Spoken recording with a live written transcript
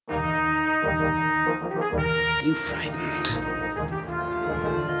You frightened?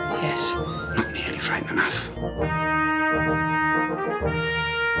 Yes. Not nearly frightened enough.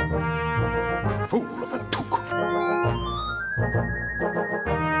 Fool of a took.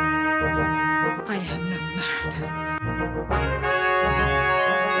 I am no man.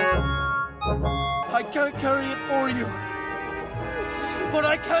 I can't carry it for you, but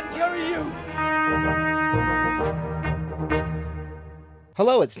I can carry you.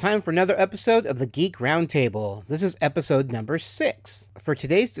 Hello, it's time for another episode of the Geek Roundtable. This is episode number 6. For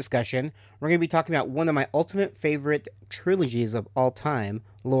today's discussion, we're going to be talking about one of my ultimate favorite trilogies of all time,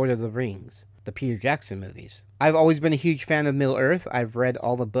 Lord of the Rings, the Peter Jackson movies. I've always been a huge fan of Middle-earth. I've read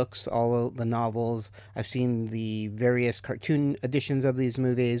all the books, all of the novels. I've seen the various cartoon editions of these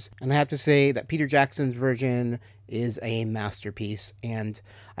movies. And I have to say that Peter Jackson's version is a masterpiece. And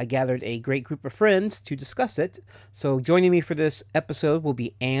I gathered a great group of friends to discuss it. So joining me for this episode will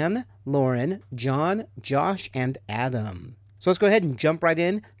be Anne, Lauren, John, Josh, and Adam. So let's go ahead and jump right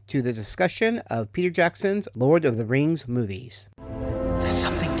in to the discussion of Peter Jackson's Lord of the Rings movies. There's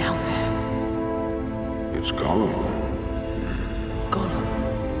something down there. It's Gollum. Gollum.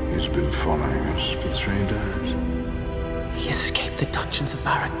 He's been following us for 3 days. He escaped the dungeons of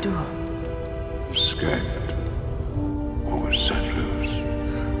Barad-dûr. Escaped. Or was set loose.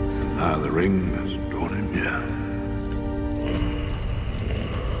 And now the ring has drawn him here.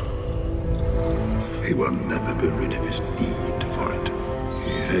 He will never be rid of his need for it.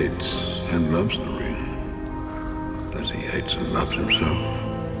 He hates and loves the ring. As he hates and loves himself.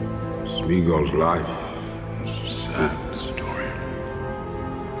 Smeagol's life. Sad story.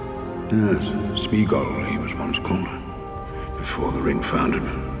 Yes, Smeagol, he was once called, before the ring found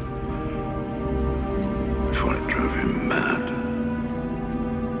him. Before it drove him mad.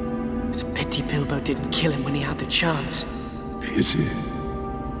 It's a pity Bilbo didn't kill him when he had the chance. Pity?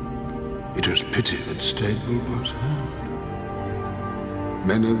 It was pity that stayed Bilbo's hand.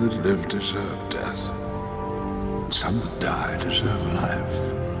 Many that live deserve death, and some that die deserve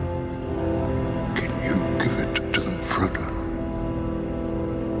life. Can you give it to them, Frodo?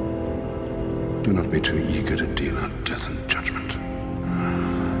 Do not be too eager to deal out death and judgment.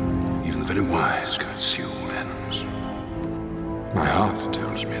 Even the very wise can see all ends. My heart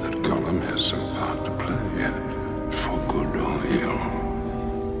tells me that Gollum has some part to play yet, for good or ill,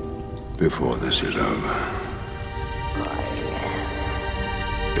 before this is over.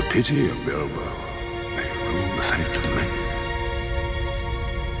 The pity of Bilbo may rule the fate of many.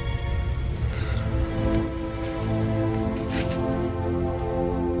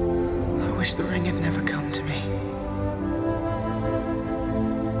 I wish the ring had never come to me.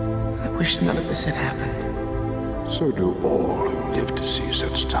 I wish none of this had happened. So do all who live to see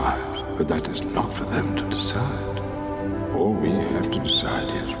such times, but that is not for them to decide. All we have to decide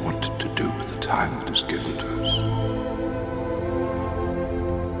is what to do with the time that is given to us.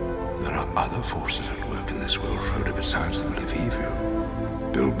 There are other forces at work in this world, Frodo, besides the will of evil.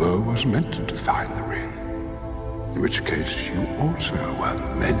 Bilbo was meant to find the ring, in which case you also were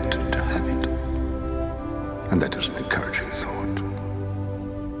meant to have it. And that is an encouraging thought.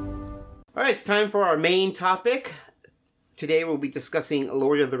 All right, it's time for our main topic. Today we'll be discussing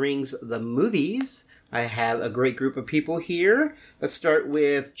Lord of the Rings, the movies. I have a great group of people here. Let's start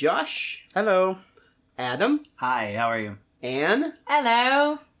with Josh. Hello. Adam. Hi, how are you? Anne.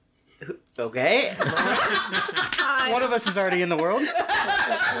 Hello. Okay. One of us is already in the world.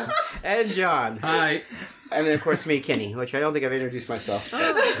 And John. Hi. And then, of course, me, Kenny, which I don't think I've introduced myself.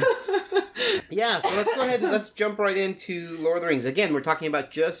 Yeah, so let's go ahead and let's jump right into Lord of the Rings. Again, we're talking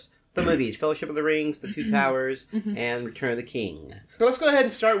about just the movies, Fellowship of the Rings, The Two Towers, and Return of the King. So let's go ahead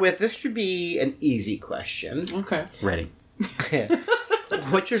and start with, this should be an easy question. Okay. Ready.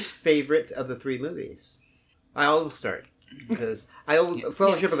 What's your favorite of the 3 movies? I'll start. Because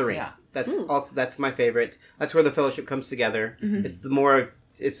Fellowship of the Ring. Yeah. That's my favorite. That's where the Fellowship comes together. It's the more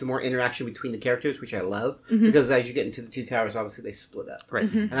interaction between the characters, which I love. Because as you get into the Two Towers, obviously they split up.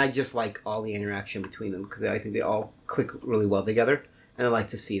 Right. And I just like all the interaction between them because I think they all click really well together. And I like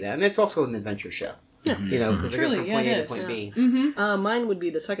to see that. And it's also an adventure show. Yeah. You know, because they're going from point A to point B. Mine would be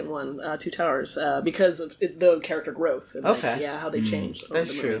the second one, Two Towers, because of the character growth. And how they changed.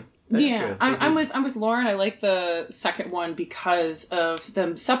 That's true. I'm with Lauren. I like the second one because of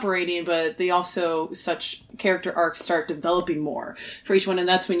them separating, but they also such character arcs start developing more for each one, and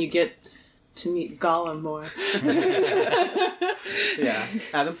that's when you get to meet Gollum more. Yeah,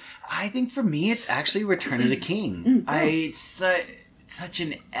 Adam. I think for me, it's actually Return of the King. It's such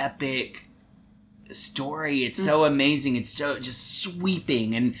an epic story. It's so amazing. It's so just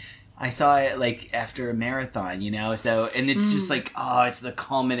sweeping, and I saw it like after a marathon, so, and it's just like, it's the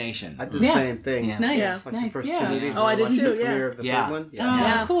culmination. I did the same thing. Yeah. Nice, Like the nice, first yeah. two movies, Oh, I did watched too, the premiere of the Yeah. third one.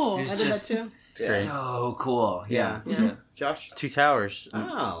 Oh, cool. It's I did that just too. so cool. Yeah. Yeah. Josh? Two Towers.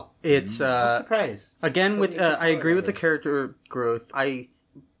 Oh. It's I'm surprised. again So with many I agree with the spoilers. character growth.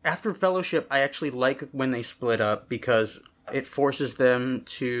 After Fellowship, I actually like when they split up because it forces them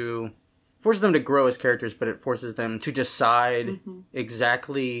to grow as characters, but it forces them to decide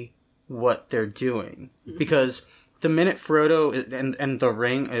exactly what they're doing. Because the minute Frodo and the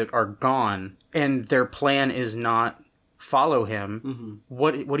ring are gone, and their plan is not follow him,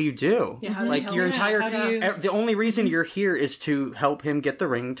 what do you do? Yeah, how do like you your help him? entire How do you- the only reason you're here is to help him get the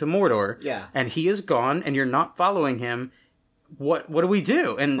ring to Mordor. Yeah. And he is gone, and you're not following him. What do we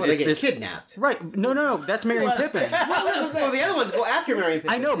do? And Well, they it's get this kidnapped. right? No, that's Merry and Pippin. Well, the other ones go after Merry and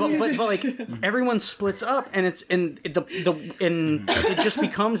Pippin. I know, but like everyone splits up, and it's it just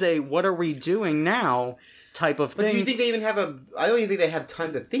becomes a what are we doing now type of But thing. do you think they even have I don't even think they have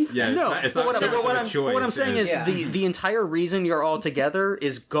time to think. Yeah, No, it's not but so much of a choice. what I'm saying is Yeah. the entire reason you're all together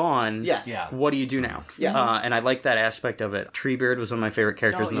is gone. Yes. Yeah. What do you do now? Yes. And I like that aspect of it. Treebeard was one of my favorite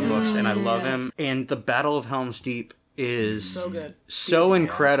characters in the books, and I love him. And the Battle of Helm's Deep is So good. so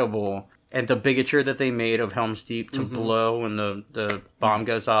incredible. And the bigature that they made of Helm's Deep to blow when the bomb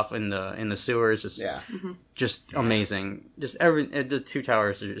goes off in the sewers is just amazing. Just the Two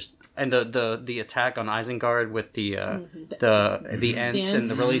Towers are just, and the attack on Isengard with the Ents and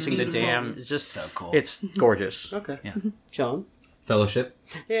the releasing the dam is just So cool. It's gorgeous. Okay. Yeah. John? Fellowship.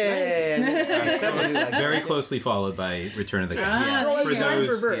 Yeah. Very closely followed by Return of the King. Well, For mine's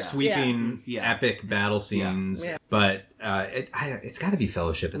those reversed. sweeping, Yeah. epic battle scenes. Yeah. But it's got to be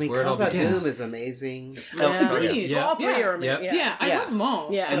Fellowship. I It's mean, where it all Khazad begins. Doom is amazing. Agreed. Yeah. All three are amazing. Yep. Yeah, I Yeah. love them all.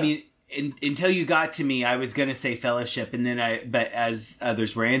 Yeah. I mean, until you got to me, I was gonna say Fellowship, and then but as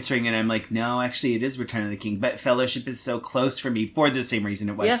others were answering, and I'm like, no, actually, it is Return of the King. But Fellowship is so close for me for the same reason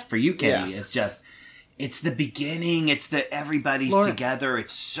it was for you, Katie. Yeah. It's just. It's the beginning. It's the everybody's Lauren. together.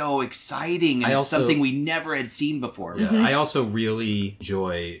 It's so exciting, and I it's also- something we never had seen before. Yeah. I also really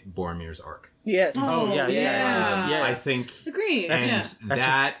enjoy Boromir's arc. Yes. Oh yeah, yeah. I think, Agreed. and Yeah.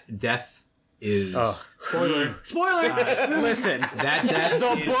 that death is Spoiler. Listen, that death.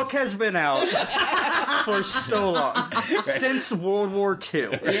 the is, book has been out for so long since World War II.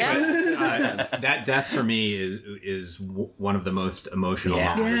 that death for me is one of the most emotional.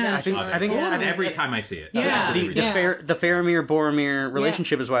 Yeah. moments Yeah. I think every time I see it. Yeah. the Faramir Boromir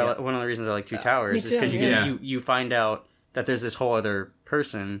relationship is why one of the reasons I like Two Towers is too, because yeah. you find out that there's this whole other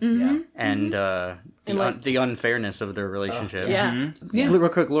person and the unfairness of their relationship. Yeah. Real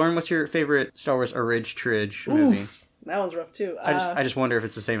quick, Lauren, what's your favorite Star Wars Tridge movie? That one's rough too. I just wonder if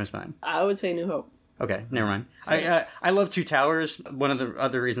it's the same as mine. I would say New Hope. Okay, never mind. I love Two Towers. One of the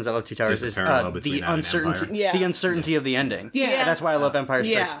other reasons I love Two Towers There's is a parallel the between that and uncertainty. Empire. Yeah. The uncertainty of the ending. Yeah. That's why I love Empire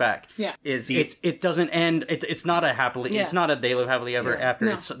Strikes Yeah. Back. Yeah. It doesn't end. It's not a happily. Yeah. It's not a they live happily ever after.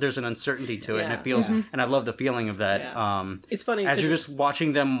 No. There's an uncertainty to it, and Yeah. it feels. And I love the feeling of that. Yeah. It's funny as 'cause you're just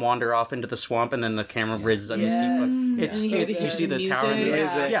watching them wander off into the swamp, and then the camera bridges them. Yes. You And you see the music. tower.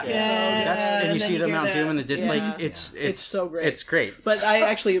 Yeah. Yeah. Yeah. And you then see you the hear Mount that. Doom and the disc. Yeah. Like it's so great. It's great. But I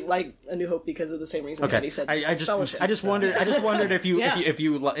actually like A New Hope because of the same reason Okay, Eddie said. I just Fellowship. wondered if you Yeah.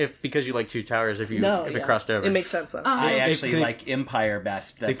 if because you like Two Towers if No, it yeah. crossed over. It makes sense though. I They- actually they- like Empire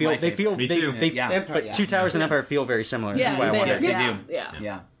best. That's they my feel favorite. Me too. Yeah. Empire, but yeah. Two Towers and Empire feel very similar. Yeah, That's why I they- wanted. Yes, they yeah, do.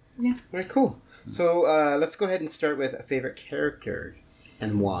 yeah. Yeah. All right, cool. So let's go ahead and start with a favorite character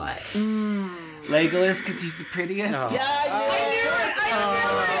and why. Legolas, because he's the prettiest.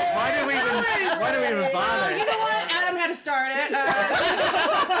 Why do we even bother? You know what? Adam had to start it.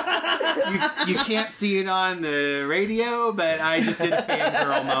 You can't see it on the radio, but I just did a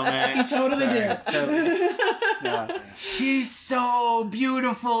fangirl moment. You totally did. Totally. Yeah. He's so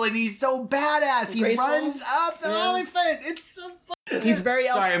beautiful and he's so badass. He Graceful. runs up the elephant. It's so fun. He's very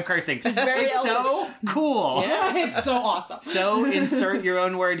Sorry, I'm cursing. He's very it's so cool. It's so awesome. So insert your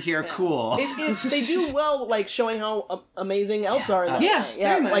own word here. Cool. They do well, like showing how amazing elves are in that Yeah, way.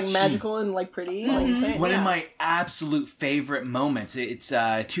 very like much. magical and like pretty. Like you're saying. One yeah. of my absolute favorite moments. It's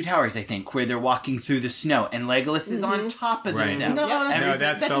Two Towers, I think, where they're walking through the snow and Legolas is on top of the Right. snow. No, No,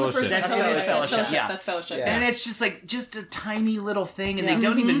 that's in the Fellowship. first That's Fellowship. Fellowship, yeah. That's Fellowship. Yeah. And it's just like just a tiny little thing, and they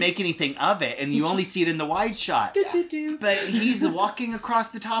don't even make anything of it, and you only see it in the wide shot. But he's walking across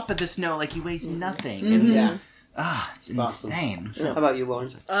the top of the snow like he weighs nothing, and Yeah. it's awesome. insane. How about you, Lauren?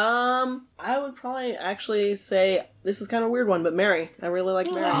 I would probably actually say this is kind of a weird one, but Mary. I really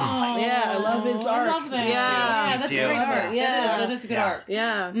like Mary. Yeah, I love his art. I love that. Yeah, that's too. great art. Yeah. That is good art.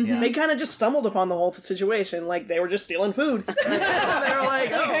 Yeah. They kind of just stumbled upon the whole situation. Like, they were just stealing food. They were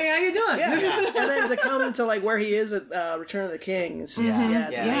like, oh. Hey, how you doing? Yeah. And then to come to, like, where he is at Return of the King, it's just, it's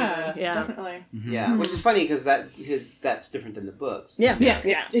amazing. Yeah. Definitely. Yeah, which is funny because that's different than the books. Yeah.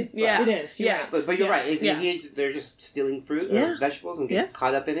 It is. You're right. But you're right. They're just stealing fruit or vegetables and get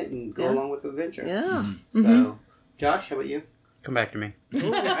caught up in it and go along with the adventure. Yeah. So, Josh, how about you? Come back to me.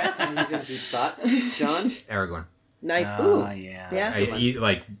 All right. He's in deep thought. John? Aragorn. Nice. Yeah. Yeah.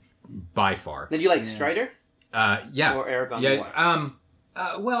 Like by far. Did you like Strider? Yeah. Or Aragorn Yeah. more?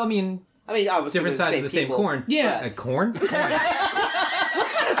 Well, I mean, obviously different sides of the same corn. Yeah. Corn? Corn. What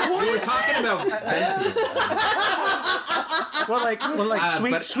kind of corn? We were talking about.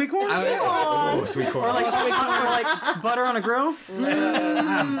 Sweet corn? Sweet corn. Or like butter on a grill?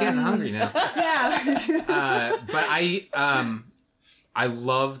 I'm getting hungry now. Yeah. But I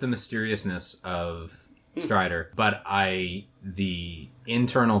love the mysteriousness of Strider, but the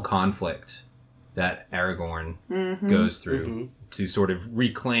internal conflict that Aragorn goes through to sort of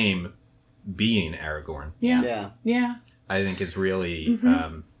reclaim being Aragorn. Yeah. I think is really,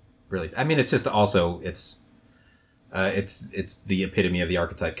 really. I mean, it's just also it's the epitome of the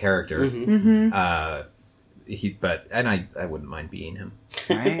archetype character. I wouldn't mind being him.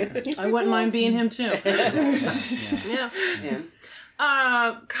 Right? I wouldn't mind being him too. Yeah.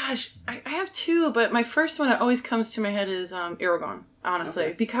 Gosh, I have two, but my first one that always comes to my head is Aragorn,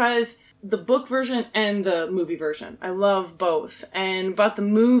 honestly, because the book version and the movie version, I love both. And about the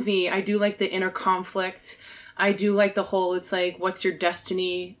movie, I do like the inner conflict. I do like the whole, it's like, what's your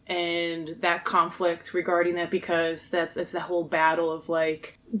destiny? And that conflict regarding that, because it's the whole battle of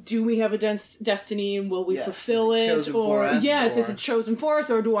like, do we have a destiny and will we fulfill it? Is it chosen for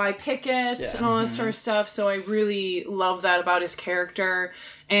us, or do I pick it? And all that sort of stuff. So I really love that about his character.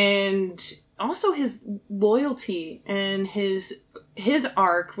 And also his loyalty and his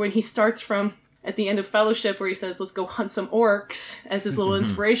arc when he starts from at the end of Fellowship, where he says, let's go hunt some orcs, as his little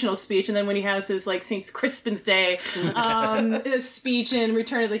inspirational speech. And then when he has his, like, St. Crispin's Day his speech in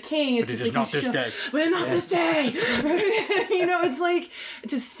Return of the King, it's just like, not this day. But not this day! It's like,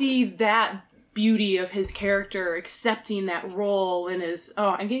 to see that beauty of his character accepting that role in his...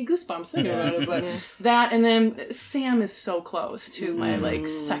 Oh, I'm getting goosebumps thinking about it, but that, and then Sam is so close to my, like,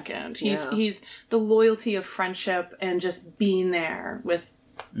 second. He's the loyalty of friendship and just being there with...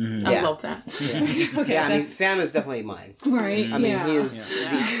 I love that. Okay, Sam is definitely mine. Right. He is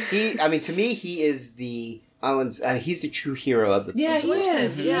to me, he is the he's the true hero of the he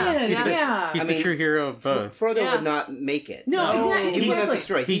is. He's the true hero of both. Frodo would not make it. No, exactly. He would have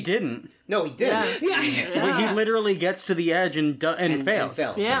destroyed. He didn't. No, he didn't. He literally gets to the edge and fails.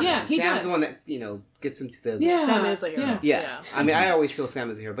 Yeah, he Sam's does. the one that gets him to the. Sam is the hero. Yeah. I always feel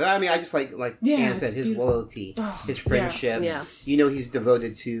Sam is a hero, but I just like Anne said, his loyalty, his friendship. He's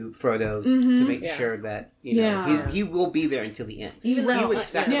devoted to Frodo to make sure that he will be there until the end. Even he would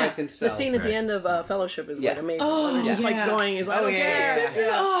sacrifice himself. The scene at the end of Fellowship is like amazing. Oh, just like going. He's like,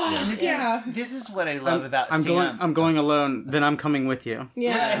 This is what I love about Sam. I'm going alone. Then I'm coming with you.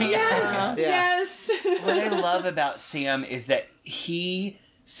 Yes. What I love about Sam is that he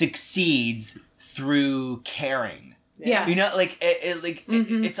succeeds through caring. Yeah.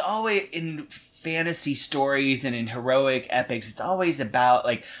 It's always in fantasy stories and in heroic epics, it's always about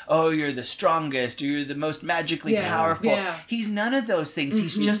like, oh, you're the strongest, or you're the most magically powerful. Yeah. He's none of those things.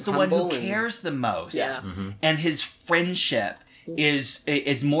 He's just the humble one who cares the most. Yeah. And his friendship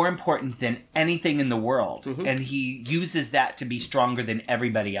is more important than anything in the world, and he uses that to be stronger than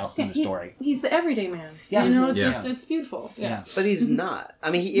everybody else in the story. He's the everyday man. Yeah. It's beautiful. Yeah. But he's not.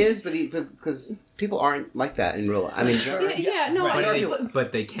 He is, but because people aren't like that in real life.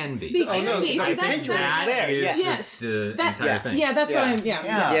 But they can be. They can be. I think that is the entire thing. Yeah, that's what I'm.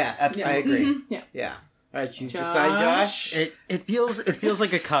 Yes, I agree. Yeah. All right, you decide, Josh. It feels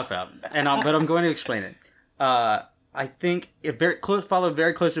like a cop out, but I'm going to explain it. I think it followed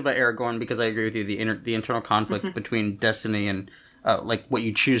very closely by Aragorn, because I agree with you. The internal conflict between destiny and like what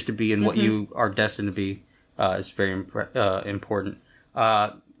you choose to be and what you are destined to be is very important.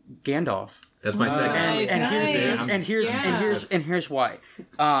 Gandalf. That's my second. And here's why.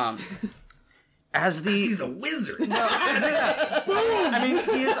 He's a wizard. He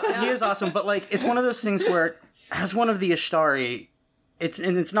is awesome, but like it's one of those things where, as one of the Ishtari,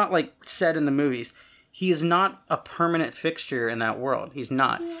 it's not like said in the movies. He is not a permanent fixture in that world. He's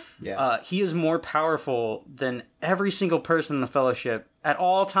not. Yeah. He is more powerful than every single person in the Fellowship at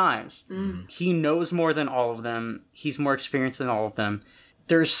all times. He knows more than all of them. He's more experienced than all of them.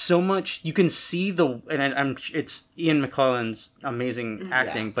 there's so much you can see it's Ian McKellen's amazing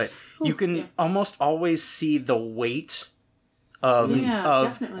acting, but you can almost always see the weight of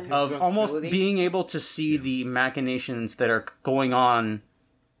almost being able to see the machinations that are going on.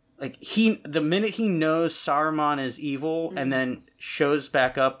 Like the minute he knows Saruman is evil and then shows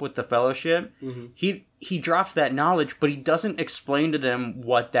back up with the Fellowship, he drops that knowledge, but he doesn't explain to them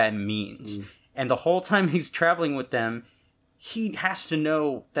what that means. And the whole time he's traveling with them, he has to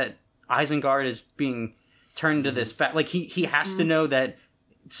know that Isengard is being turned to this like he has to know that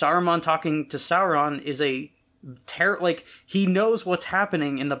Saruman talking to Sauron is a like he knows what's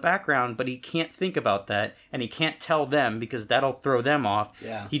happening in the background, but he can't think about that, and he can't tell them because that'll throw them off.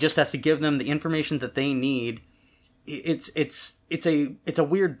 He just has to give them the information that they need. It's a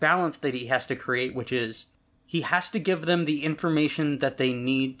weird balance that he has to create, which is he has to give them the information that they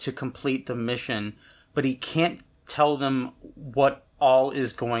need to complete the mission, but he can't tell them what all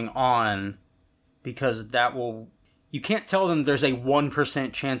is going on because you can't tell them there's a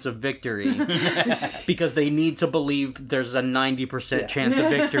 1% chance of victory because they need to believe there's a 90% chance of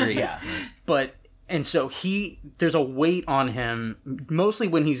victory. And so there's a weight on him, mostly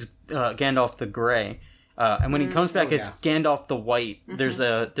when he's Gandalf the Grey. And when he comes back as Gandalf the White, there's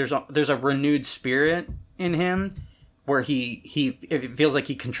a renewed spirit in him where it feels like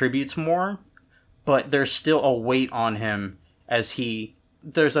he contributes more, but there's still a weight on him as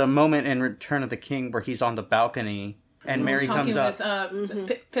there's a moment in Return of the King where he's on the balcony and Mary comes out.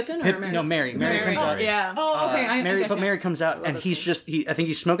 Pippin or Mary? No, Mary. Mary comes out. Yeah. Oh, okay. Mary comes out and he's just I think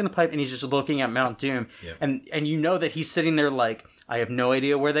he's smoking the pipe and he's just looking at Mount Doom. Yep. And you know that he's sitting there like, I have no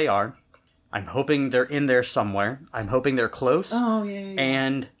idea where they are. I'm hoping they're in there somewhere. I'm hoping they're close. Oh, yeah.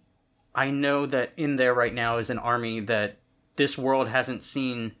 And I know that in there right now is an army that this world hasn't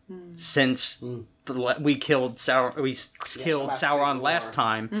seen since we killed Sauron last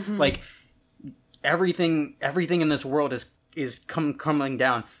time. Like everything in this world is coming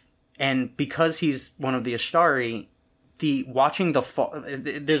down, and because he's one of the Astari, watching the fall.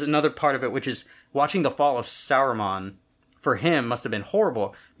 There's another part of it which is watching the fall of Saruman. For him, must have been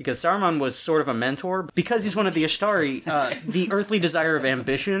horrible because Saruman was sort of a mentor. Because he's one of the Astari, the earthly desire of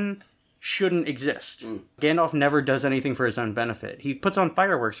ambition shouldn't exist. Gandalf never does anything for his own benefit. He puts on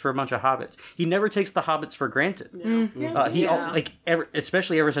fireworks for a bunch of hobbits. He never takes the hobbits for granted.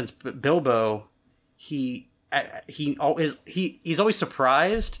 Especially ever since Bilbo, he's always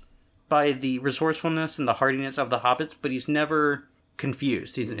surprised by the resourcefulness and the hardiness of the hobbits, but he's never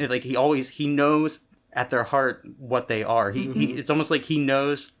confused. He knows at their heart what they are. It's almost like he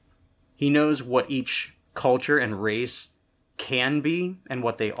knows what each culture and race can be and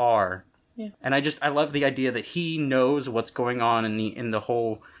what they are. Yeah. And I love the idea that he knows what's going on in the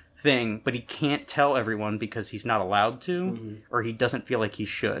whole thing, but he can't tell everyone because he's not allowed to, or he doesn't feel like he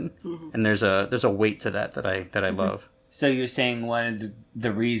should. And there's a weight to that I love. So you're saying one of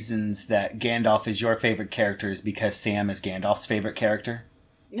the reasons that Gandalf is your favorite character is because Sam is Gandalf's favorite character?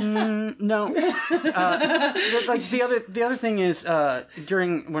 No. Like the other thing is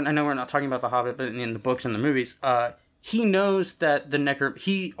when I know we're not talking about The Hobbit, but in the books and the movies, he knows that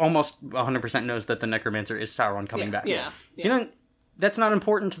he almost 100% knows that the Necromancer is Sauron coming back. Yeah. That's not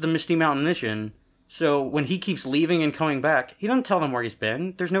important to the Misty Mountain mission. So when he keeps leaving and coming back, he doesn't tell them where he's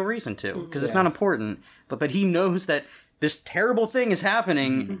been. There's no reason to, because it's not important. But he knows that this terrible thing is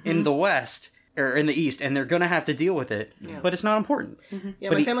happening in the West. Or in the East, and they're gonna have to deal with it, but it's not important. Yeah,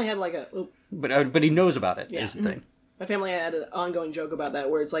 but my family had like a... But he knows about it, is the thing. My family had an ongoing joke about that,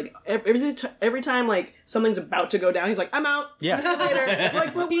 where it's like, every time like something's about to go down, he's like, I'm out, yeah. See you later. I'm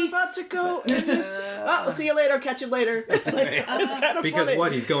like, but we're about to go, and I'll see you later, catch you later. It's like, it's kind of because funny.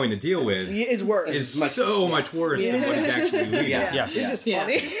 what he's going to deal with is worse. Is much worse than what he's actually leaving. Yeah. It's just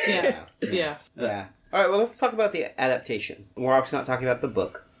funny. Yeah. All right, well, let's talk about the adaptation. We're obviously not talking about the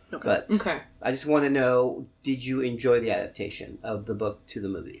book. Okay. But I just want to know, did you enjoy the adaptation of the book to the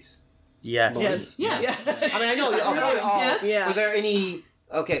movies? Yes. Yes. I mean, I know. Yes. Yeah. Were there any...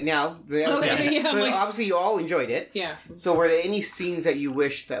 Okay, now... Okay, so obviously you all enjoyed it. Yeah. So were there any scenes that you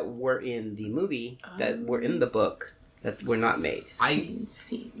wish that were in the movie, that were in the book, that were not made?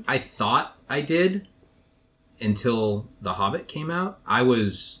 I thought I did until The Hobbit came out. I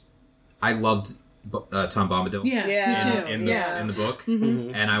loved... Tom Bombadil. Yes, me too. In the book,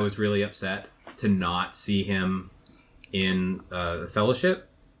 and I was really upset to not see him in the Fellowship,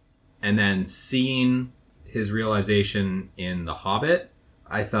 and then seeing his realization in The Hobbit,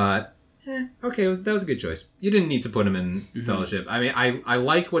 I thought, okay, that was a good choice. You didn't need to put him in Fellowship. I mean, I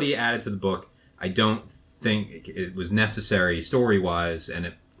liked what he added to the book. I don't think it was necessary story-wise,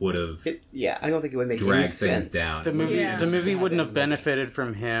 and would have I don't think it would make any dragged sense. things down. The movie wouldn't have benefited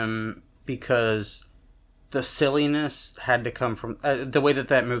from him because the silliness had to come from the way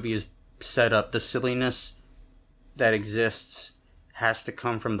that movie is set up. The silliness that exists has to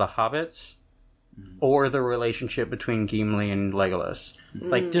come from the hobbits or the relationship between Gimli and Legolas.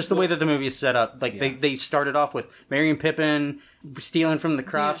 Like, just the way that the movie is set up. Like, they started off with Merry and Pippin stealing from the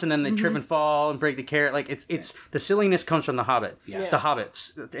crops, and then they trip and fall and break the carrot. Like, it's the silliness comes from the Hobbit. The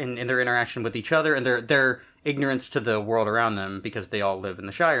hobbits, and their interaction with each other, and their ignorance to the world around them, because they all live in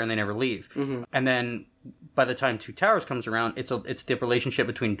the Shire and they never leave. And then, by the time Two Towers comes around, it's the relationship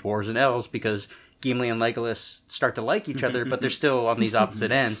between dwarves and elves, because Gimli and Legolas start to like each other, but they're still on these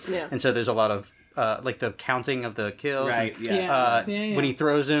opposite ends. And so there's a lot of like the counting of the kills, right? And, when he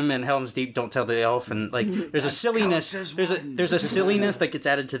throws him in Helm's Deep, don't tell the elf, and like there's a silliness. There's a silliness that gets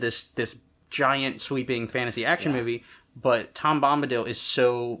added to this giant sweeping fantasy action movie. But Tom Bombadil is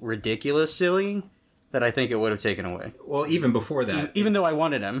so ridiculous silly that I think it would have taken away. Well, even before that, even though I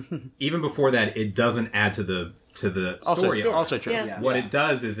wanted him, even before that, it doesn't add to the story. Also true. What it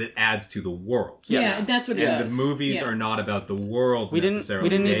does is it adds to the world. Yeah, that's what it does. And the movies are not about the world necessarily.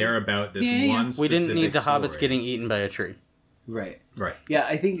 They are about this one specific We didn't need the story. hobbits getting eaten by a tree. Right. Yeah,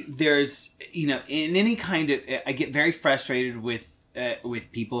 I think there's, in any kind of, I get very frustrated with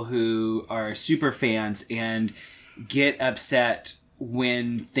people who are super fans and get upset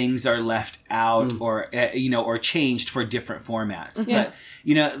when things are left out or changed for different formats. But,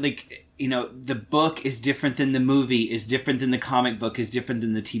 the book is different than the movie, is different than the comic book, is different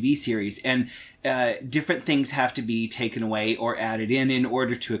than the TV series. And different things have to be taken away or added in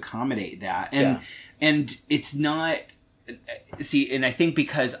order to accommodate that. And it's not... See, and I think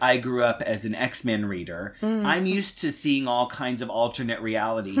because I grew up as an X-Men reader, I'm used to seeing all kinds of alternate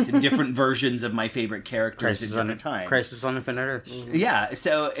realities and different versions of my favorite characters at different times. Crisis on Infinite Earths. Yeah,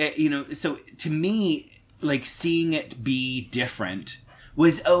 so, so to me, like, seeing it be different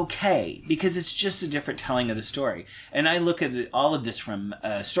was okay because it's just a different telling of the story. And I look at all of this from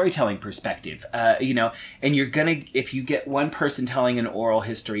a storytelling perspective, and you're gonna, if you get one person telling an oral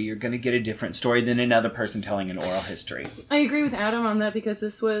history, you're gonna get a different story than another person telling an oral history. I agree with Adam on that because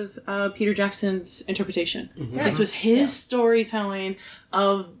this was Peter Jackson's interpretation. This was his storytelling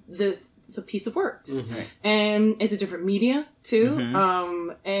of the piece of works. And it's a different media too.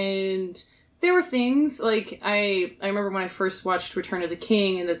 And there were things, like, I remember when I first watched Return of the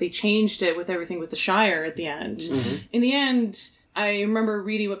King and that they changed it with everything with the Shire at the end. In the end, I remember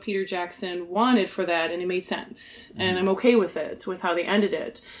reading what Peter Jackson wanted for that, and it made sense. And I'm okay with it, with how they ended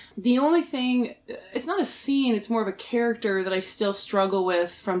it. The only thing, it's not a scene, it's more of a character that I still struggle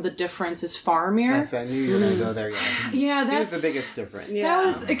with from the difference is Faramir. Yes, I knew you were going to go there. Yeah, that's... He was the biggest difference. That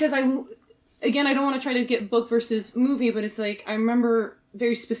was, because I don't want to try to get book versus movie, but it's like, I remember...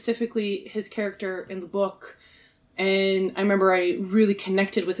 very specifically his character in the book, and I remember I really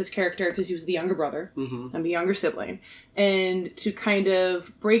connected with his character because he was the younger brother. I'm the younger sibling, and to kind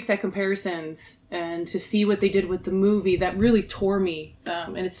of break that comparisons and to see what they did with the movie, that really tore me,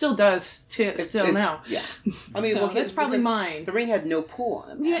 and it still does now. Yeah, I mean, so that's probably mine. The ring had no pull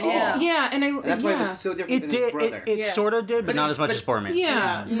on it. And that's why it was so different than his brother. It sort of did, but not as much as Boromir.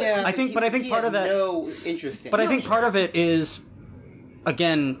 I think part of that. No interest in. But I think part of it is,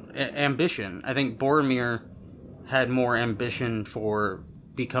 again, ambition. I think Boromir had more ambition for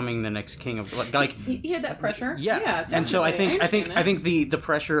becoming the next king of like he had that pressure. And so I think the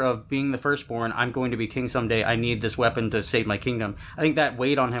pressure of being the firstborn, I'm going to be king someday, I need this weapon to save my kingdom, I think that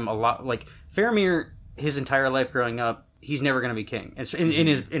weighed on him a lot. Like Faramir, his entire life growing up, he's never going to be king. It's in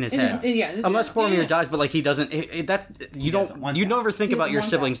his head. Unless Boromir dies, but like he doesn't. You never think about your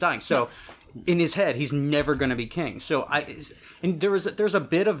siblings dying. So in his head, he's never going to be king. So there's a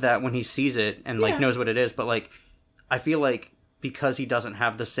bit of that when he sees it and like knows what it is. But like I feel like because he doesn't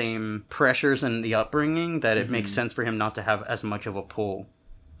have the same pressures in the upbringing, that it makes sense for him not to have as much of a pull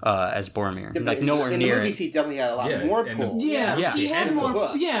as Boromir. Like nowhere near it. In the movies, he definitely had a lot more pull. He had more.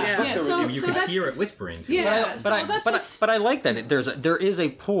 So you could hear it whispering to him. But I like that there is a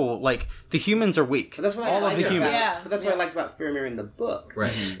pull. Like the humans are weak. But that's what all I of the humans. But that's what I liked about Faramir in the book. Right.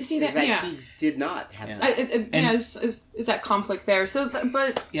 See that? He did not have that. Is that conflict there? So,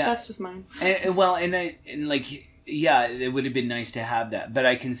 but that's just mine. It would have been nice to have that, but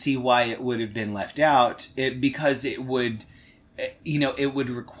I can see why it would have been left out. Because it would. It would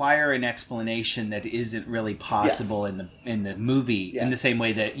require an explanation that isn't really possible in the movie in the same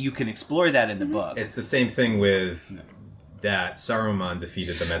way that you can explore that in the book. It's the same thing with that Saruman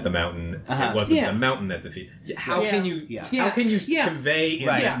defeated them at the mountain. It wasn't the mountain that defeated. How can you convey in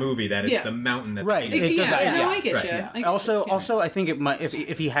that movie that it's the mountain that defeated them? I get you. Also, I think it might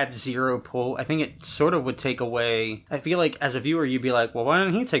if he had zero pull, I think it sort of would take away. I feel like as a viewer, you'd be like, well, why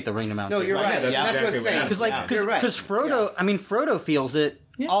didn't he take the ring to Mount? No, you're right. That's what I'm saying. Because Frodo, I mean, Frodo feels it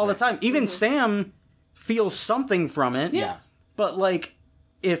all the time. Even Sam feels something from it. Yeah. But like,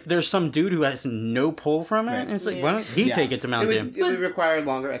 if there's some dude who has no pull from it, and it's like, why don't he take it to Mount Doom? It would require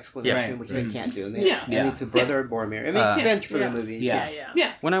longer explanation, which they can't do. And it's a brother of Boromir. It makes sense for the movie.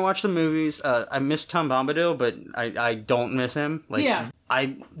 Yeah. When I watch the movies, I miss Tom Bombadil, but I don't miss him. Like,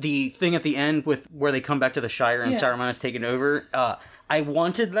 the thing at the end with where they come back to the Shire and Saruman is taken over, I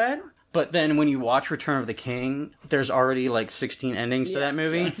wanted that. But then when you watch Return of the King, there's already like 16 endings to that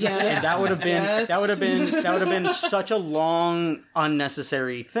movie. Yes. And that would have been such a long,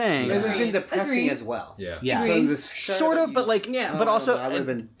 unnecessary thing. It would have been depressing as well. Yeah. Sort of, but like, but also, I would have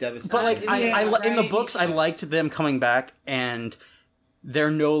been devastated. but like, in the books, I liked them coming back, and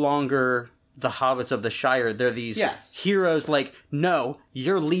they're no longer the hobbits of the Shire. They're these heroes. Like, no,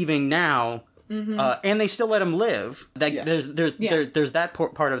 you're leaving now. And they still let him live. There's that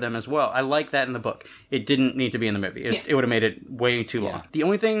part of them as well. I like that in the book. It didn't need to be in the movie. It would have made it way too long. The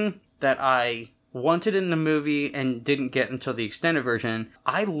only thing that I wanted in the movie and didn't get until the extended version,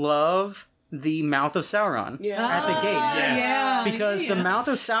 I love the Mouth of Sauron at the gate. Because the Mouth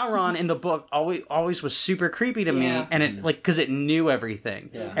of Sauron in the book always was super creepy to me, and it because it knew everything,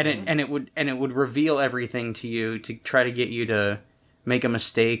 and it would reveal everything to you to try to get you to make a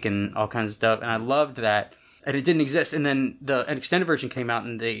mistake and all kinds of stuff, and I loved that. And it didn't exist, and then an extended version came out,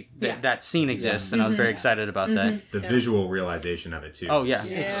 and that scene exists, and I was very excited about that. The visual realization of it too. Oh yeah,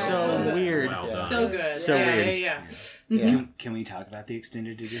 it's so weird, so good, so weird. Can we talk about the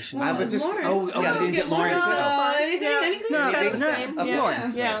extended edition? Well, we didn't get Lauren. Anything?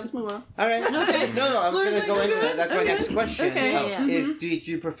 Yeah, let's move on. All right. Okay. No, I was going to go into that. That's my next question. Okay. Did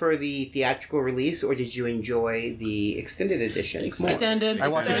you prefer the theatrical release, or did you enjoy the extended edition? Extended. I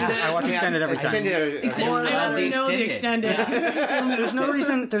watch extended every time. I only know the extended. There's no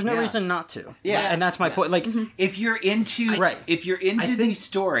reason not to. Yeah, and that's my point. Like, if you're into these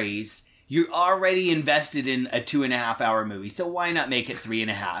stories, you're already invested in a 2.5 hour movie, so why not make it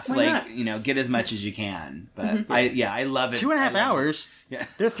 3.5? Get as much as you can. But I love it. 2.5 hours. Yeah,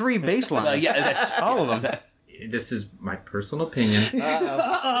 they're 3 baselines. Well, that's all of them. This is my personal opinion. You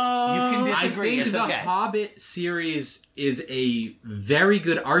can disagree. I think the Hobbit series is a very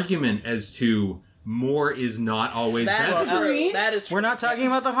good argument as to more is not always better. That is true. We're not talking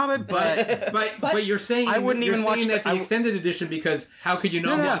about the Hobbit, but you're saying I wouldn't even watch that the extended edition because how could you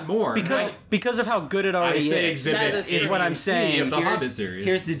not want more? Because of how good it already is. Is what I'm saying. Of the Hobbit series.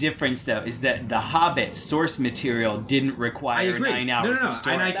 Here's the difference, though, is that the Hobbit source material didn't require 9 hours of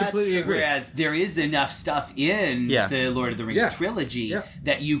story. And I completely agree. Whereas there is enough stuff in the Lord of the Rings trilogy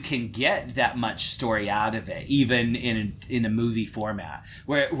that you can get that much story out of it, even in a movie format.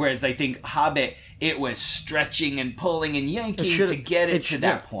 Whereas I think Hobbit, it was stretching and pulling and yanking to get it to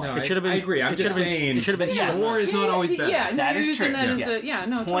that point. No, I agree. I'm just saying it should have been more is not always better. Yeah, that is true.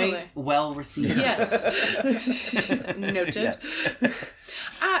 Point totally. Well received. Yes. Noted. Yes.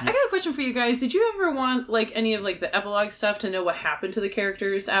 I got a question for you guys. Did you ever want any of the epilogue stuff to know what happened to the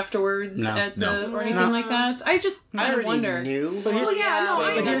characters afterwards or anything like that? I just kind of wonder. Knew, I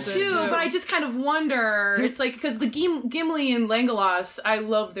know too. But I just kind of wonder. It's because the Gimli and Legolas, I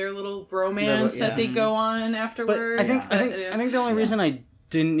love their little bromance that they go on afterwards. But I think the only reason I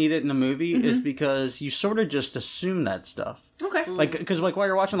didn't need it in the movie is because you sort of just assume that stuff. Okay. Because while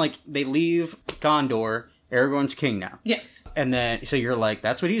you're watching, they leave Gondor. Aragorn's king now. Yes. And then, so you're like,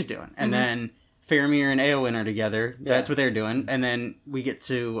 that's what he's doing. And then Faramir and Eowyn are together. That's what they're doing. And then we get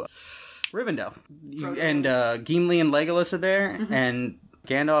to Rivendell. And Gimli and Legolas are there. And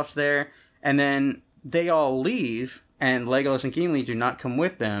Gandalf's there. And then they all leave. And Legolas and Gimli do not come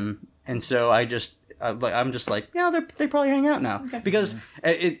with them. And so I'm just like, they probably hang out now. Okay. Because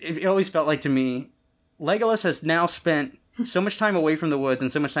it always felt like to me, Legolas has now spent so much time away from the woods and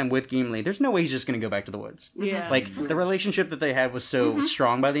so much time with Gimli. There's no way he's just going to go back to the woods. Yeah. The relationship that they had was so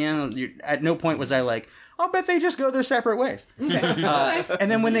strong by the end. At no point was I like, I'll bet they just go their separate ways. Okay. And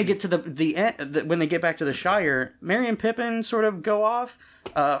then when they get to the end, when they get back to the Shire, Merry and Pippin sort of go off.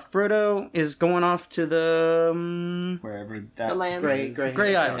 Frodo is going off to the wherever that the lands.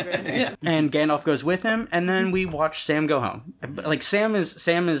 Grey Island, and Gandalf goes with him. And then we watch Sam go home. Sam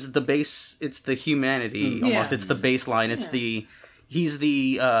is the base. It's the humanity almost. It's the baseline. It's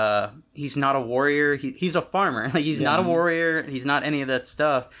he's not a warrior. He's a farmer. He's not a warrior. He's not any of that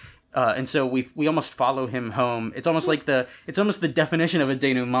stuff. And so we almost follow him home. It's almost like it's almost the definition of a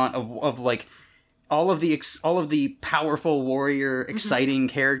denouement of like all of the powerful warrior, exciting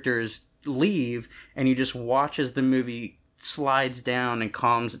characters leave, and you just watch as the movie slides down and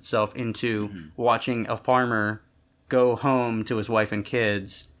calms itself into watching a farmer go home to his wife and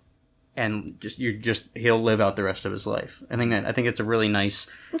kids, and he'll live out the rest of his life. I think it's a really nice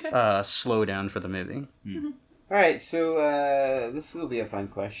slowdown for the movie. All right, so this will be a fun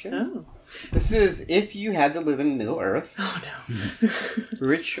question. Oh. This is, if you had to live in Middle Earth. Oh, no.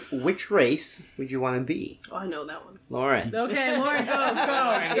 which race would you want to be? Oh, I know that one. Lauren. Okay, Lauren,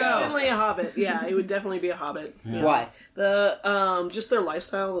 go. It's definitely a hobbit. Yeah, it would definitely be a hobbit. Yeah. Why? Just their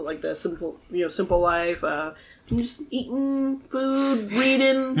lifestyle, like the simple life. Just eating food,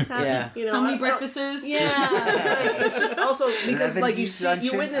 reading, having, how many breakfasts? It's just also because like you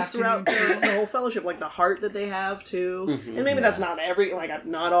witness throughout the whole fellowship, like the heart that they have too, and maybe that's not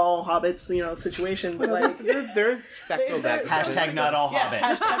not all hobbits, situation, but like they're sectoral back. Hashtag not all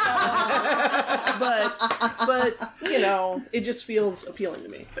hobbits. But it just feels appealing to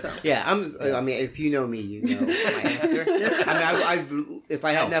me. So. Yeah, I mean, if you know me, you know my answer. If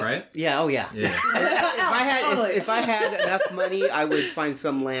I had enough, right? Yeah, oh yeah. If I had enough money, I would find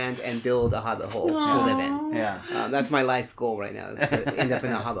some land and build a hobbit hole to live in. Yeah, that's my life goal right now, is to end up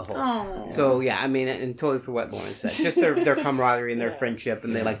in a hobbit hole. Aww. So yeah, I mean, and totally for what Lauren said, just their camaraderie and their friendship,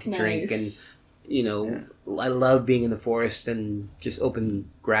 and they like to drink, and I love being in the forest and just open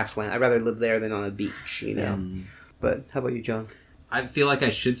grassland. I'd rather live there than on a beach, But how about you, John? I feel like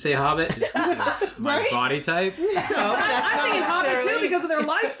I should say Hobbit, just because of my body type. I think it's Hobbit too because of their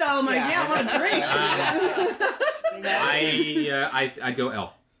lifestyle. I'm like, I want to drink. I'd go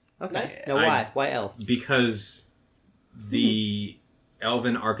elf. Okay. Nice. Now why? Why elf? Because the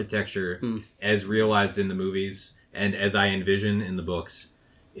elven architecture, as realized in the movies and as I envision in the books,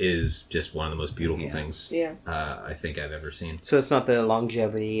 is just one of the most beautiful things I think I've ever seen. So it's not the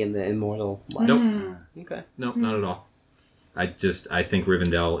longevity and the immortal life? Nope. Okay. Nope, not at all. I think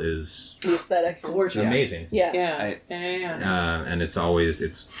Rivendell is the aesthetic, gorgeous, amazing. Yeah. And it's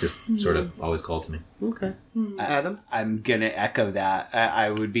just sort of always called to me. Okay, Adam, I'm gonna echo that.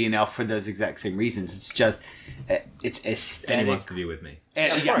 I would be an elf for those exact same reasons. It's just it's aesthetic. And he wants to be with me.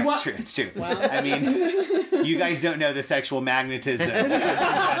 It's true. Wow. I mean, you guys don't know the sexual magnetism.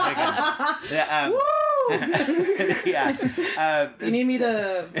 Do you need me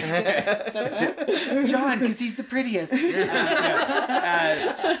to step back? John, because he's the prettiest.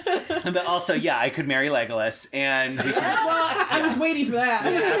 But also, I could marry Legolas, and I was waiting for that.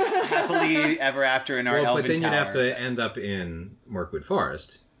 Happily ever after in our elven but then tower. you'd have to end up in Mirkwood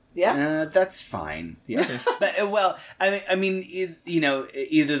Forest. Yeah, that's fine. Yeah, but I mean,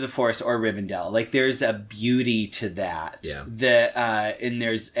 either the forest or Rivendell. Like, there's a beauty to that. Yeah. And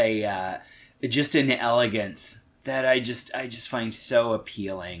there's just an elegance that I just find so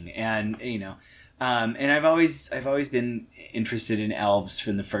appealing, and and I've always been interested in elves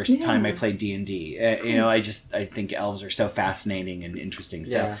from the first time I played D&D. I think elves are so fascinating and interesting.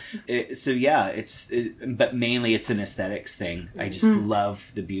 So but mainly it's an aesthetics thing. I just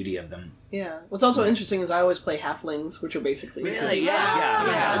love the beauty of them. Yeah. What's also interesting is I always play halflings, which are basically really or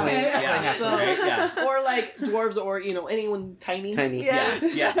like dwarves or anyone tiny. Right. Yeah. So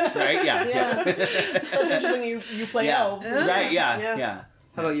it's interesting you play elves. Right. Yeah.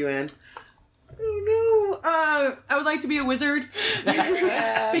 How about you, Anne? I would like to be a wizard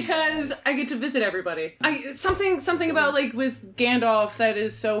because I get to visit everybody. Something about like with Gandalf that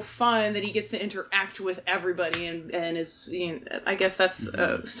is so fun that he gets to interact with everybody and is I guess that's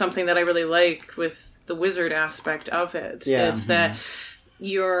something that I really like with the wizard aspect of it. Yeah. It's that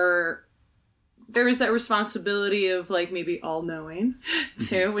there is that responsibility of like maybe all knowing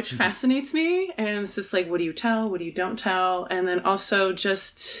too, which fascinates me. And it's just like, what do you tell? What do you don't tell? And then also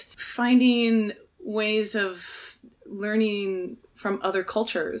just finding ways of learning from other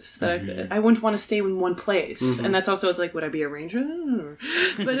cultures that I wouldn't want to stay in one place. And that's also, it's like, would I be a ranger?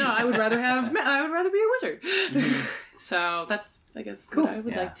 But no, I would rather be a wizard. So that's, I guess, what I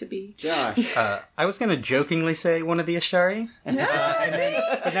would like to be. Josh. I was gonna jokingly say one of the Ashari.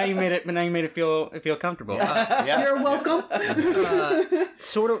 But now you made it feel comfortable. You're welcome.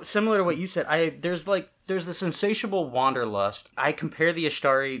 Sort of similar to what you said. There's this insatiable wanderlust. I compare the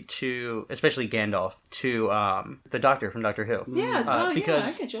Ashtari to, especially Gandalf, to the Doctor from Doctor Who.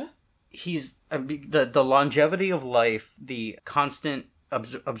 Because I get you. He's the longevity of life, the constant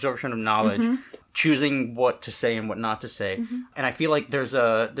absorption of knowledge, choosing what to say and what not to say, and I feel like there's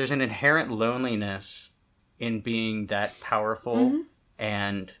an inherent loneliness in being that powerful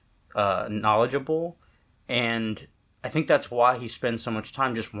and knowledgeable, and I think that's why he spends so much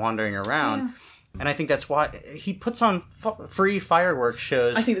time just wandering around. Yeah. And I think that's why he puts on free fireworks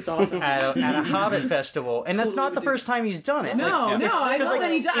shows. I think that's awesome. At a Hobbit festival. And that's not the first time he's done it. No, I love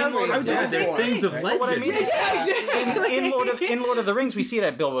that he does. Things of legend. What I mean, in Lord of the Rings, we see it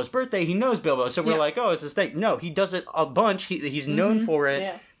at Bilbo's birthday. He knows Bilbo, so we're like, oh, it's his thing. No, he does it a bunch. He's known for it.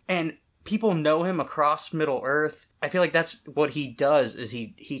 Yeah. And people know him across Middle-earth. I feel like that's what he does, is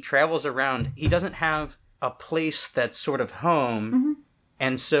he travels around. He doesn't have a place that's sort of home,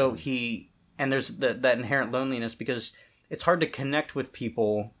 and so and there's that inherent loneliness, because it's hard to connect with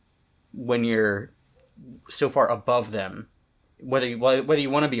people when you're so far above them, whether you want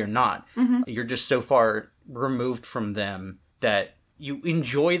to be or not. You're just so far removed from them that you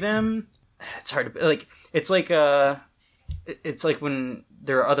enjoy them. It's hard to it's like when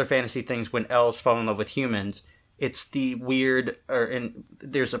there are other fantasy things, when elves fall in love with humans. It's the weird,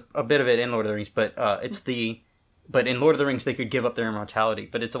 there's a bit of it in Lord of the Rings, but but in Lord of the Rings they could give up their immortality.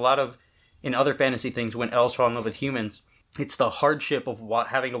 But it's a lot of, in other fantasy things, when elves fall in love with humans, it's the hardship of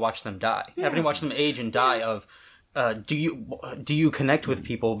having to watch them die, having to watch them age and die. Of do you connect with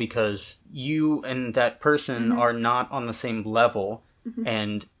people because you and that person are not on the same level,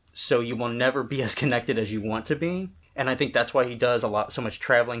 and so you will never be as connected as you want to be. And I think that's why he does so much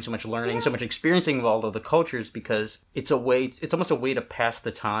traveling, so much learning, so much experiencing of all of the cultures, because it's almost a way to pass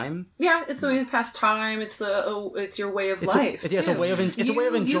the time. Yeah, it's a way to pass time. It's your way of life. It's a way of enjoying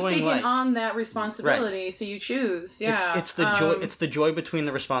life. You've taken on that responsibility, so you choose. Yeah, it's the joy. It's the joy between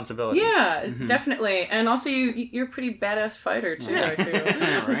the responsibility. Yeah, definitely. And also, you're a pretty badass fighter too. I feel.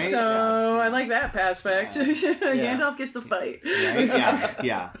 Right? So I like that aspect. Gandalf gets to fight. Right?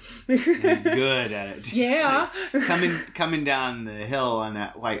 Yeah. He's good at it. Yeah. Coming down the hill on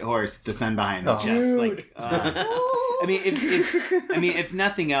that white horse, the sun behind him, just like. If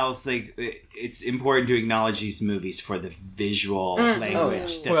nothing else, like, it's important to acknowledge these movies for the visual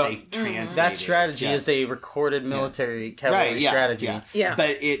language that they translate. That strategy is a recorded military cavalry strategy. Yeah.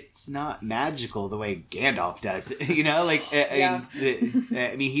 But it's not magical the way Gandalf does it. He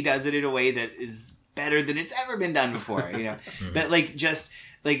does it in a way that is better than it's ever been done before. But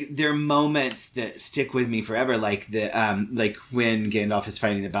there are moments that stick with me forever, like when Gandalf is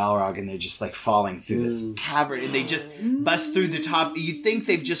fighting the Balrog and they're just like falling through this cavern and they just bust through the top. You think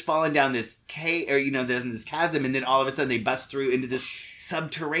they've just fallen down this this chasm, and then all of a sudden they bust through into this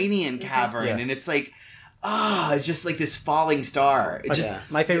subterranean cavern, and it's like, it's just like this falling star.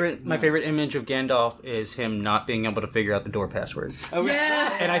 My favorite image of Gandalf is him not being able to figure out the door password. Oh,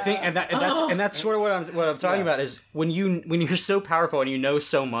 yes! And I think that's sort of what I'm talking about, is when you're so powerful and you know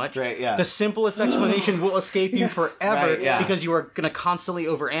so much, the simplest explanation will escape you forever, because you are going to constantly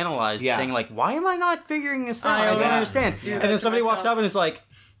overanalyze the thing. Like, why am I not figuring this out? I don't understand. And then somebody walks up and is like,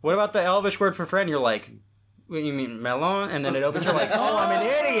 "What about the Elvish word for friend?" You're like, "What, you mean melon?" And then it opens. You're like, "Oh, I'm an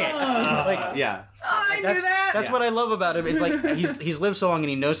idiot!" I knew that. That's what I love about him. It's like he's lived so long and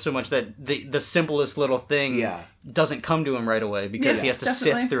he knows so much that the simplest little thing doesn't come to him right away, because he has to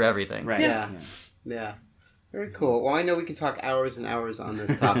sift through everything. Right. Yeah. Very cool. Well, I know we can talk hours and hours on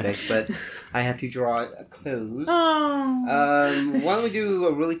this topic, but I have to draw a close. Why don't we do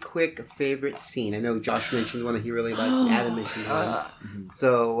a really quick favorite scene? I know Josh mentioned one that he really liked, and Adam mentioned one.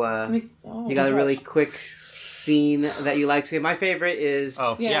 So you got a really quick scene that you like. So my favorite is...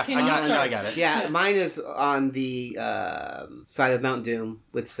 I got it. Yeah, mine is on the side of Mount Doom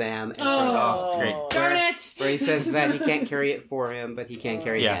with Sam. It's great. Darn it! Where he says that he can't carry it for him, but he can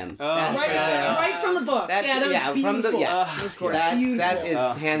carry him. Right from the book. That was beautiful. That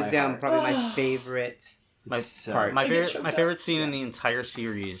is hands down probably my favorite part. My favorite scene in the entire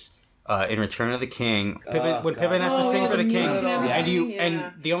series. In Return of the King, when Pippin has to sing for the king,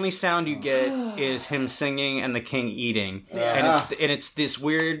 and the only sound you get is him singing and the king eating, and it's this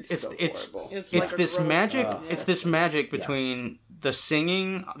weird, it's this magic between the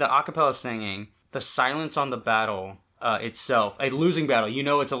singing, the a cappella singing, the silence on the battle itself, a losing battle.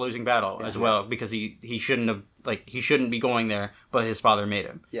 It's a losing battle as well, because he shouldn't be going there, but his father made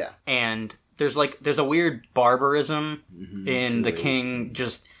him. Yeah, and there's a weird barbarism in the king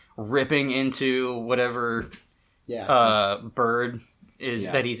just ripping into whatever bird is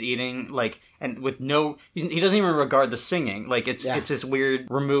that he's eating, and with he doesn't even regard the singing. It's this weird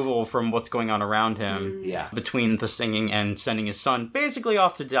removal from what's going on around him between the singing and sending his son basically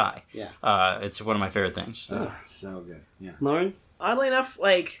off to die. It's one of my favorite things. It's so good. Lauren? Oddly enough,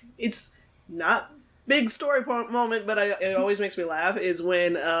 it's not big story moment, but it always makes me laugh is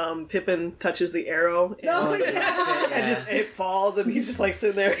when Pippin touches the arrow and, and just it falls and he's just like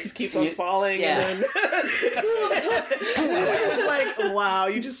sitting there, he keeps on falling and then it's like, wow,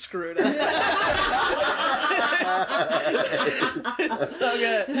 you just screwed us. It's so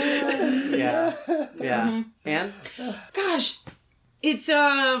good. Yeah. And Gosh, it's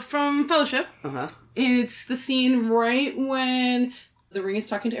from Fellowship. It's the scene right when the ring is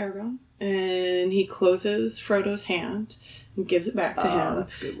talking to Aragorn, and he closes Frodo's hand and gives it back to him.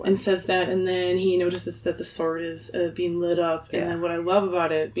 That's a good one. And says that, and then he notices that the sword is being lit up. And then what I love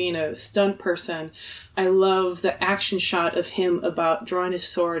about it, being a stunt person, I love the action shot of him about drawing his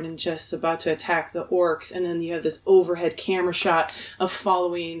sword and just about to attack the orcs. And then you have this overhead camera shot of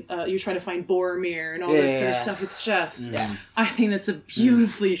following, you're trying to find Boromir and all this sort of stuff. It's just, I think that's a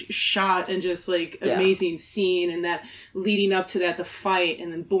beautifully shot and just like amazing scene. And that leading up to that, the fight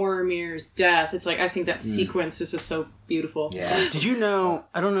and then Boromir's death. It's like, I think that sequence is just so beautiful. Yeah. Did you know,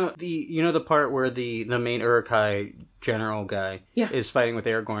 I don't know, the part where the main Uruk-hai general guy is fighting with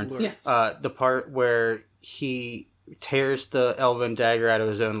Aragorn? Yes. The part where he tears the elven dagger out of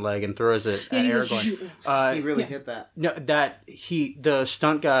his own leg and throws it at Aragorn. he really hit that. No, the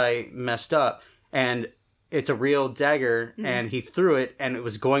stunt guy messed up, and it's a real dagger, and he threw it, and it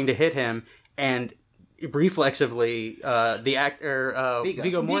was going to hit him, and reflexively, the actor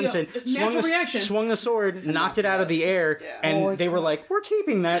Viggo Mortensen swung the sword, knocked it out of the air, and they were like, "We're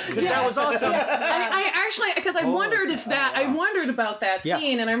keeping that because that was awesome." I actually, because I wondered I wondered about that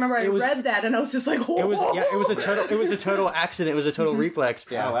scene, and I remember I read that, and I was just like, "Oh!" It was a total accident. It was a total reflex.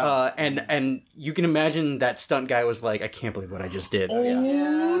 And you can imagine that stunt guy was like, "I can't believe what I just did."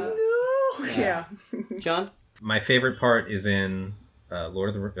 No. John? My favorite part is in Lord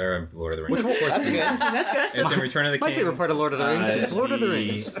of the Rings. That's good. That's good. It's in Return of the King. My favorite part of Lord of the Rings is Lord of the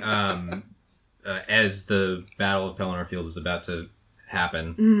Rings. As the Battle of Pelennor Fields is about to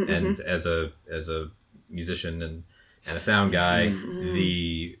happen, and as a musician and a sound guy,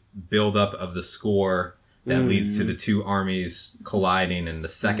 the build-up of the score that leads to the two armies colliding, and the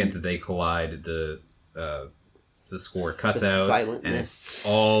second that they collide, the score cuts out, silentness. and it's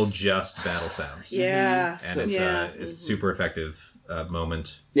all just battle sounds. Yeah. And it's a super effective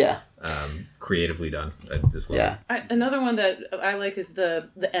moment. Yeah. Creatively done. I just love it. Another one that I like is the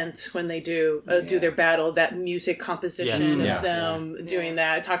Ents when they do their battle. That music composition of them doing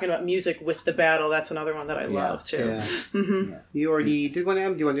that, talking about music with the battle. That's another one that I love too. Yeah. You already did one of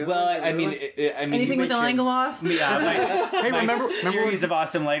them. Do you want to do Well, one? I mean, Anything with the Legolas? Yeah, remember series of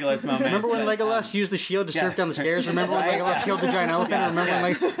awesome Legolas moments. Remember when Legolas used the shield to surf down the stairs? Remember when Legolas killed the giant elephant?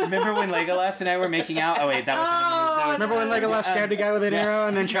 Remember when Legolas and I were making out? Oh wait, that was. Remember when Legolas stabbed a guy with an arrow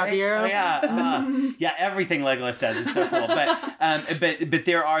and then shot the arrow? Yeah, everything Legolas does is so cool. But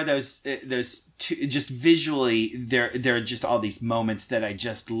there are those two, just visually there are just all these moments that I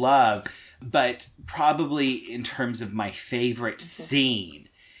just love. But probably in terms of my favorite scene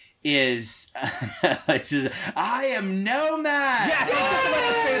is I am Nomad. Yes, I was about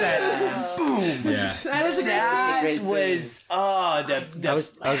to say that. Boom. Yeah. That is a great That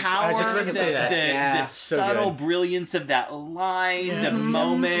was the I was power, just about to say that. the subtle brilliance of that line, the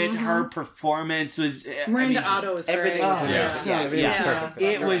moment, her performance was. Miranda Otto is everything great. was perfect.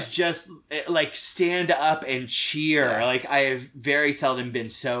 It was just like stand up and cheer. Like I have very seldom been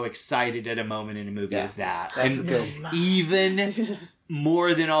so excited at a moment in a movie as that. That's and good. Even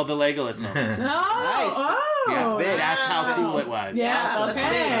more than all the Legolas moments. That's how cool it was. Yeah.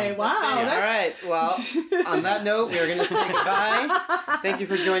 Okay. Wow. All right. Well, on that note, we are going to say goodbye. Thank you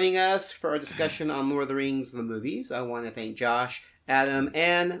for joining us for our discussion on Lord of the Rings, the movies. I want to thank Josh, Adam,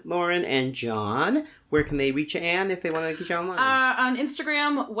 Anne, Lauren, and John. Where can they reach Anne if they want to get you online? On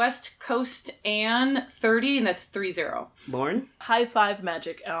Instagram, West Coast Anne 30, and that's 30. Lauren? High Five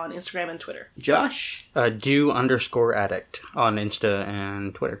Magic on Instagram and Twitter. Josh? Do_addict on Insta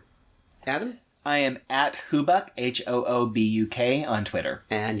and Twitter. Adam? I am at Hoobuk, HOOBUK on Twitter.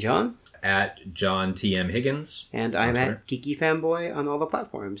 And John? At John TM Higgins. And I'm at Geeky Fanboy on all the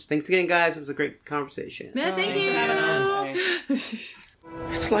platforms. Thanks again, guys. It was a great conversation. Yeah, thank you.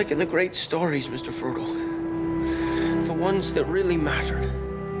 It's like in the great stories, Mr. Frodo. The ones that really mattered.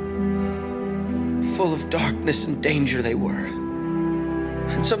 Full of darkness and danger they were.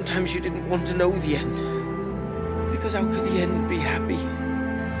 And sometimes you didn't want to know the end. Because how could the end be happy?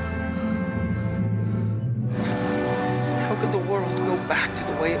 How could the world go back to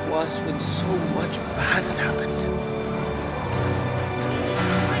the way it was when so much bad had happened?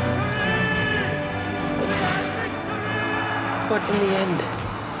 But in the end,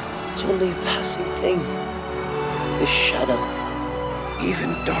 it's only a passing thing. This shadow, even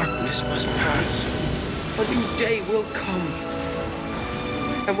darkness must pass. A new day will come.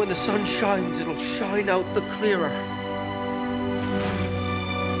 And when the sun shines, it'll shine out the clearer.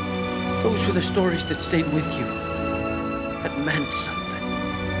 Those were the stories that stayed with you. That meant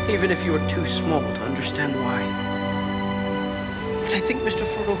something. Even if you were too small to understand why. But I think, Mr.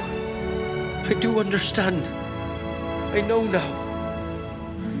 Frodo, I do understand. I know now.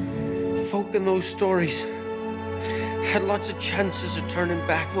 Folk in those stories had lots of chances of turning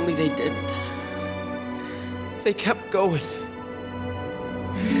back, only they didn't. They kept going.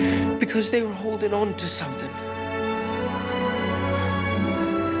 Because they were holding on to something.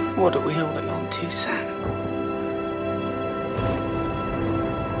 What are we holding on to, Sam?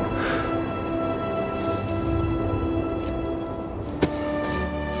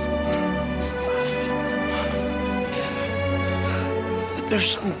 But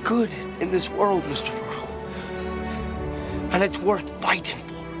there's some good in this world, Mr. Frodo. And it's worth fighting for.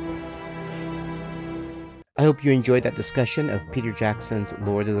 I hope you enjoyed that discussion of Peter Jackson's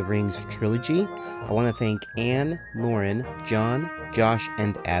Lord of the Rings trilogy. I want to thank Anne, Lauren, John, Josh,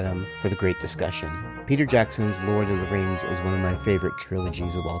 and Adam for the great discussion. Peter Jackson's Lord of the Rings is one of my favorite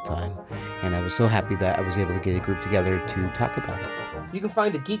trilogies of all time, and I was so happy that I was able to get a group together to talk about it. You can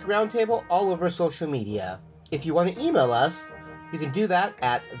find the Geek Roundtable all over social media. If you want to email us, you can do that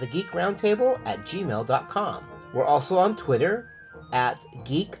at thegeekroundtable@gmail.com. We're also on Twitter at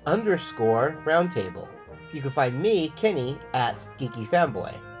geek_roundtable. You can find me, Kenny, at Geeky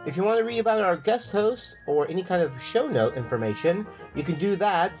Fanboy. If you want to read about our guest hosts or any kind of show note information, you can do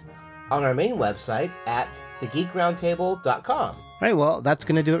that on our main website at thegeekroundtable.com. All right, well, that's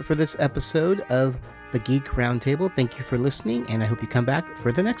going to do it for this episode of The Geek Roundtable. Thank you for listening, and I hope you come back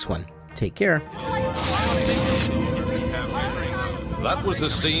for the next one. Take care. That was the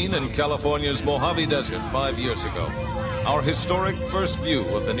scene in California's Mojave Desert 5 years ago. Our historic first view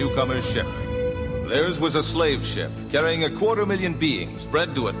of the newcomer's ship. Theirs was a slave ship carrying 250,000 beings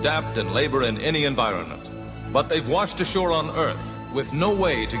bred to adapt and labor in any environment. But they've washed ashore on Earth with no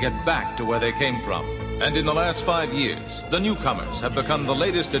way to get back to where they came from. And in the last 5 years, the newcomers have become the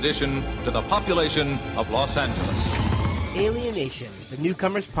latest addition to the population of Los Angeles. Alienation, the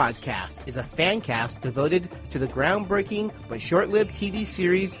Newcomers Podcast, is a fan cast devoted to the groundbreaking but short-lived TV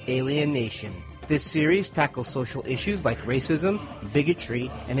series Alienation. This series tackles social issues like racism,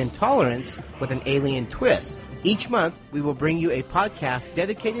 bigotry, and intolerance with an alien twist. Each month, we will bring you a podcast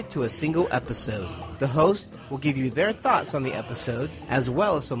dedicated to a single episode. The host will give you their thoughts on the episode, as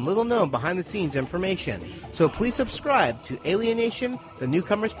well as some little-known behind-the-scenes information. So please subscribe to Alienation, the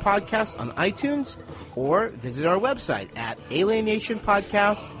Newcomers Podcast on iTunes, or visit our website at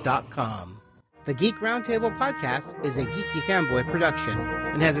alienationpodcast.com. The Geek Roundtable Podcast is a Geeky Fanboy production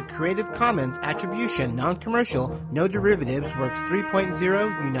and has a Creative Commons Attribution, Non-Commercial, No Derivatives, Works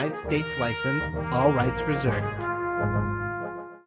 3.0 United States license, all rights reserved.